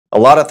A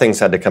lot of things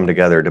had to come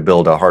together to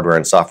build a hardware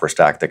and software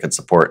stack that could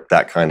support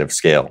that kind of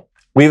scale.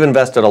 We've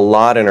invested a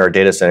lot in our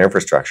data center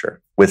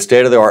infrastructure, with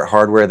state-of-the-art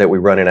hardware that we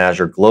run in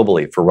Azure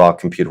globally for raw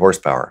compute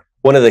horsepower.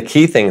 One of the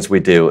key things we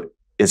do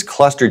is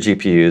cluster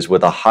GPUs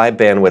with a high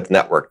bandwidth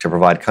network to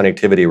provide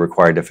connectivity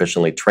required to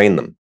efficiently train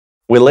them.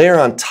 We layer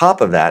on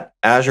top of that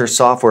Azure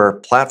software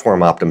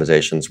platform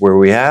optimizations, where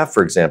we have,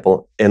 for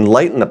example,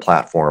 enlightened the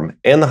platform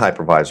and the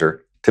hypervisor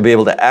to be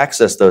able to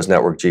access those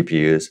network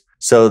GPUs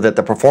so that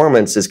the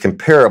performance is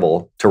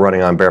comparable to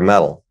running on bare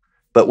metal,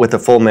 but with a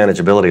full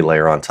manageability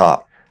layer on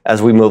top.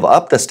 As we move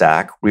up the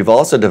stack, we've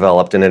also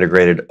developed and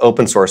integrated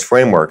open source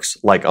frameworks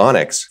like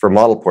Onyx for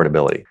model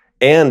portability,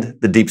 and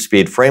the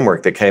DeepSpeed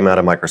framework that came out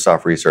of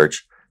Microsoft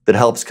Research that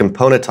helps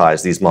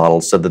componentize these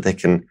models so that they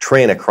can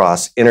train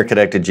across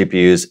interconnected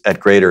GPUs at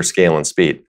greater scale and speed.